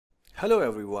Hello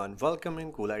everyone, welcome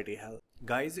in Cool IT Help.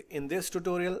 Guys, in this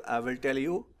tutorial I will tell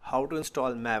you how to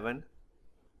install Maven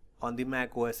on the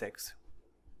Mac OS X.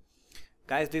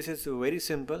 Guys, this is very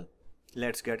simple.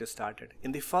 Let's get started.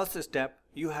 In the first step,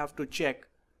 you have to check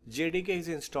Jdk is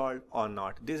installed or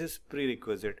not. This is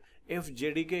prerequisite. If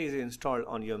Jdk is installed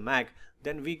on your Mac,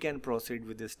 then we can proceed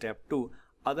with this step 2.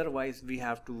 Otherwise, we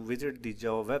have to visit the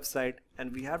Java website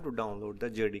and we have to download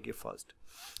the Jdk first.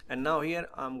 And now here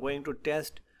I'm going to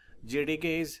test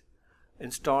Jdk is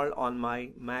installed on my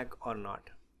Mac or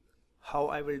not. How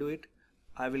I will do it?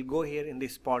 I will go here in the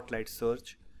Spotlight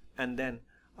search and then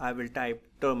I will type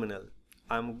terminal.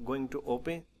 I'm going to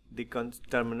open the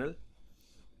terminal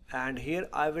and here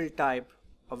I will type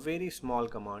a very small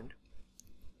command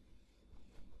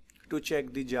to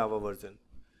check the Java version.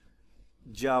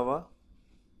 Java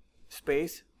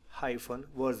space hyphen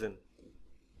version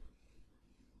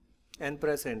and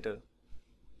press enter.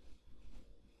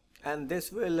 And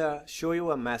this will show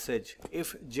you a message.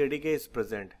 If Jdk is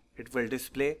present, it will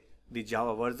display the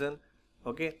Java version.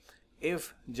 Okay,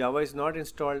 if Java is not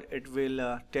installed, it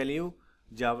will tell you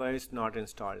Java is not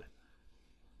installed.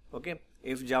 Okay,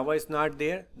 if Java is not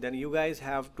there, then you guys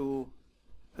have to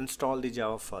install the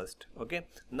Java first. Okay,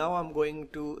 now I'm going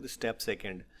to the step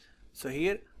second. So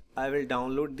here I will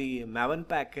download the Maven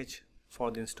package for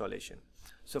the installation.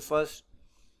 So first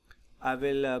I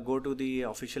will go to the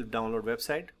official download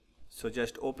website. So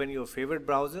just open your favorite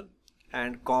browser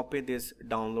and copy this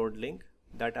download link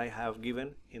that I have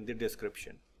given in the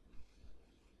description.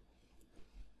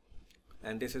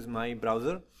 And this is my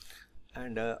browser,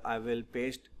 and I will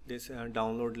paste this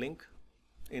download link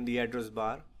in the address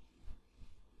bar.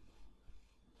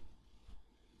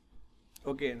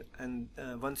 Okay, and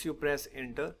once you press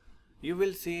enter, you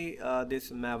will see this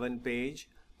Maven page.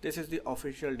 This is the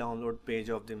official download page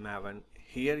of the Maven.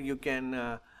 Here you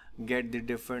can get the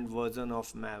different version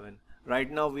of Maven. Right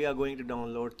now we are going to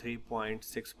download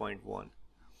 3.6.1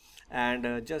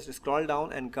 and just scroll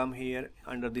down and come here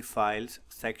under the files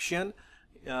section.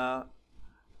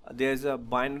 There's a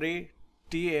binary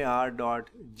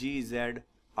tar.gz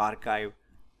archive,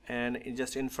 and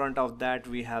just in front of that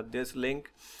we have this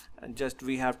link, and just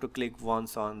we have to click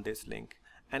once on this link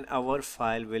and our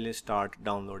file will start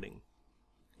downloading.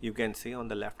 You can see on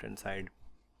the left hand side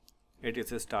it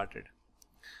is started.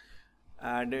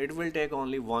 And it will take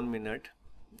only 1 minute,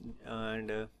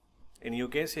 and in your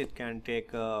case it can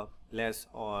take less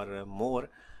or more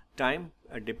time.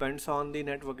 It depends on the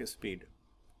network speed.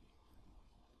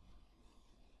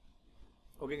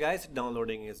 Okay guys,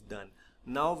 downloading is done.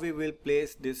 Now we will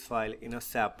place this file in a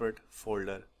separate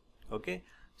folder. Okay,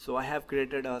 so I have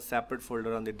created a separate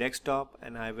folder on the desktop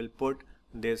and I will put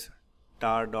this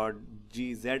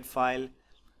tar.gz file,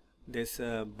 this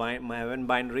Maven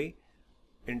binary,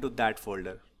 into that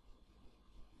folder.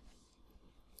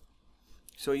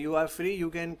 So you are free, you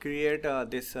can create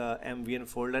this MVN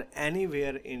folder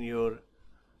anywhere in your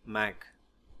Mac.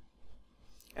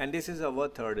 And this is our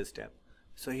third step.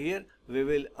 So here we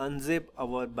will unzip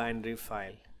our binary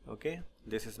file. Okay,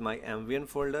 this is my MVN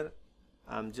folder.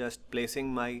 I'm just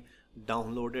placing my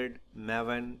downloaded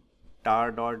Maven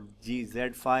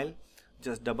tar.gz file.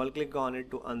 Just double click on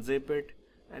it to unzip it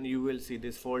and you will see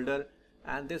this folder.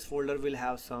 And this folder will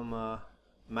have some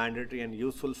mandatory and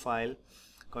useful file,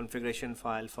 configuration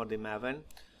file for the Maven.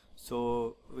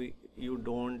 So you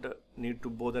don't need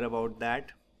to bother about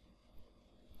that.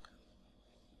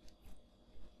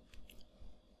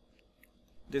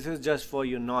 This is just for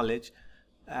your knowledge.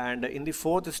 And in the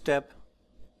fourth step,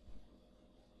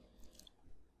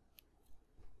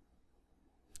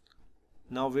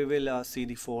 now we will see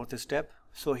the fourth step.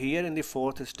 So here in the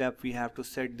fourth step we have to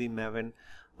set the Maven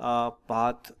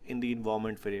path in the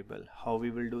environment variable. How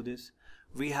we will do this?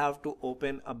 We have to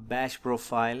open a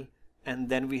bashProfile and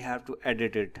then we have to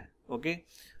edit it. Okay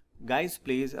guys,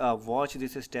 please watch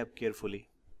this step carefully.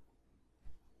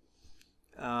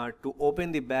 To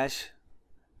open the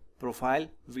bashProfile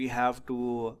we have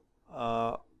to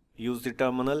use the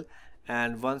terminal,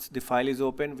 and once the file is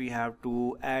open we have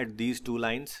to add these two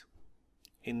lines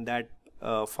in that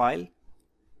file.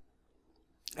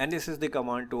 And this is the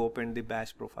command to open the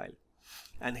bashProfile.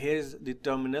 And here is the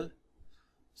terminal.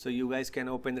 So you guys can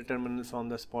open the terminal from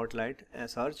the Spotlight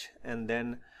search and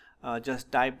then just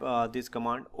type this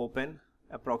command: open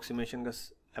approximation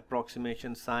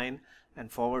sign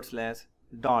and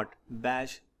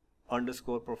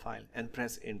 /bash_profile and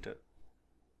press enter.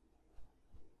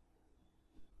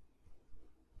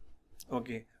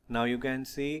 Okay, now you can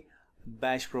see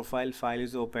bashProfile file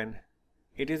is open.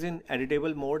 It is in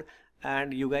editable mode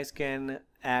and you guys can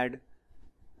add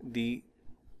the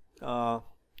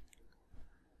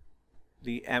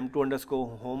the m2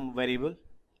 underscore home variable.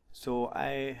 So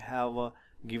I have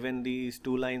given these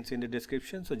 2 lines in the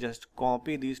description, so just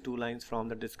copy these 2 lines from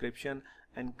the description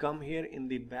and come here in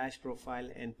the bash profile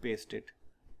and paste it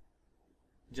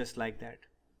just like that.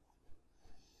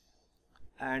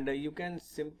 And you can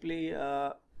simply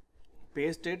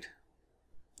paste it,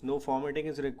 no formatting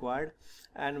is required,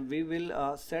 and we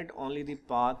will set only the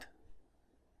path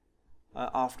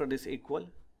after this equal.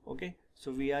 Okay,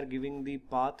 so we are giving the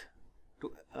path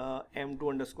to m2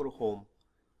 underscore home.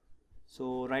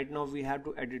 So right now we have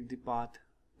to edit the path.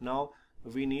 Now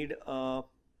we need a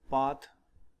path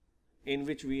in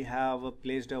which we have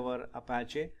placed our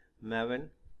Apache Maven.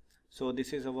 So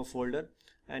this is our folder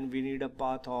and we need a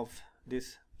path of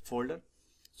this folder.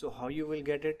 So how you will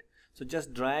get it? So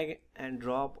just drag and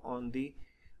drop on the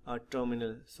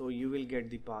terminal, so you will get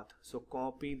the path. So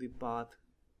copy the path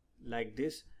like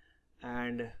this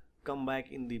and come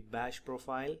back in the bash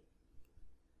profile.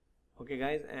 Okay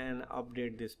guys, and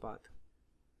update this path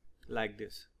like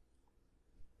this.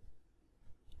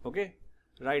 Okay,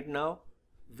 right now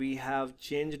we have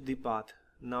changed the path.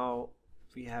 Now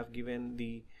we have given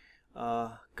the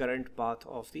current path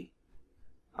of the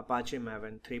Apache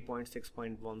Maven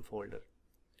 3.6.1 folder.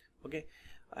 Okay,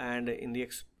 and in the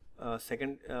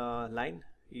second line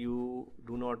you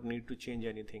do not need to change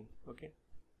anything. Okay,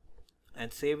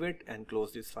 and save it and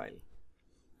close this file.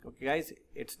 Okay guys,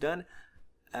 it's done.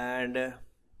 And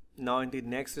now in the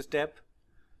next step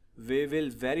we will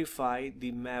verify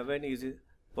the Maven is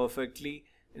perfectly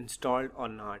installed or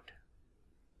not.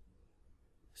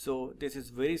 So this is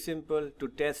very simple to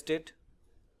test it.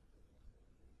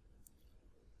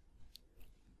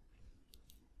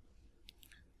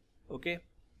 Okay,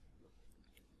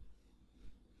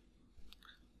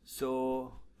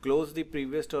 so close the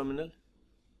previous terminal,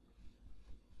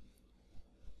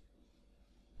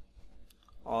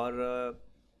 or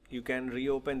you can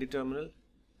reopen the terminal,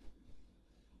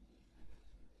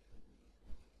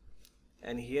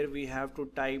 and here we have to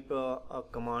type a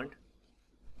command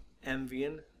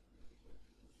mvn.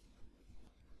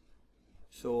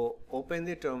 So open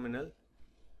the terminal,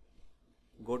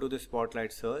 go to the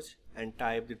spotlight search and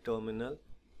type the terminal,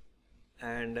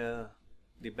 and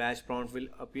the bash prompt will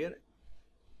appear.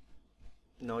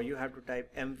 Now you have to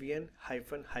type mvn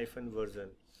 --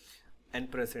 version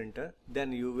and press enter.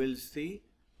 Then you will see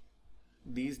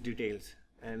these details,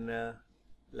 and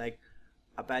like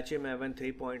Apache Maven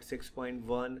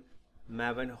 3.6.1,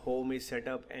 Maven home is set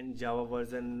up and Java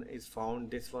version is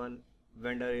found. This one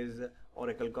vendor is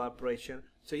Oracle Corporation.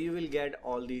 So you will get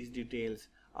all these details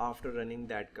after running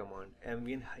that command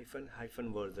mvn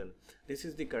 -- version. This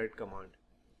is the correct command.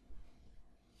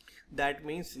 That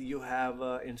means you have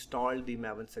installed the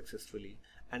Maven successfully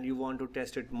and you want to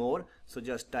test it more. So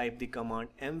just type the command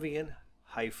mvn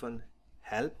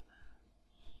 -help,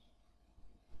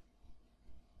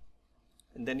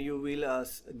 and then you will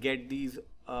get these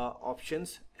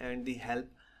options and the help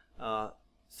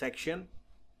section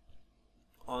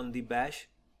on the bash,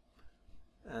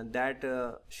 and that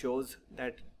shows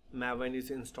that Maven is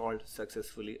installed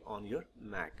successfully on your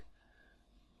Mac.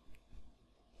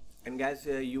 And guys,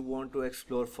 you want to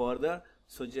explore further,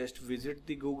 so just visit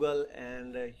the Google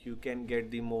and you can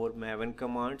get the more Maven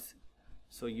commands.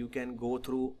 So you can go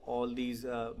through all these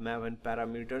Maven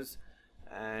parameters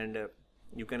and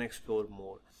you can explore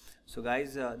more. So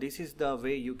guys, this is the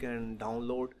way you can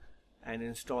download and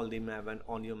install the Maven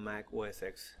on your Mac OS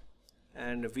X,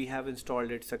 and we have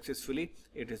installed it successfully.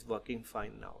 It is working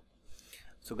fine now.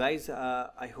 So guys,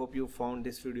 I hope you found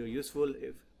this video useful.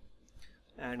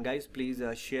 And guys, please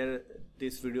share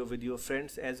this video with your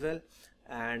friends as well,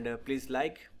 and please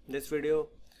like this video.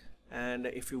 And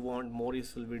if you want more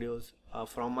useful videos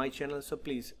from my channel, so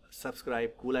please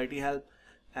subscribe Cool IT Help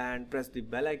and press the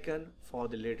bell icon for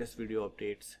the latest video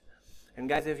updates. And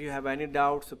guys, if you have any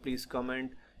doubts, so please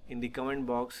comment in the comment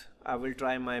box. I will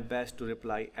try my best to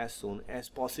reply as soon as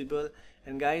possible.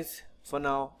 And guys, for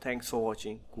now, thanks for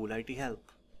watching Cool IT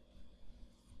Help.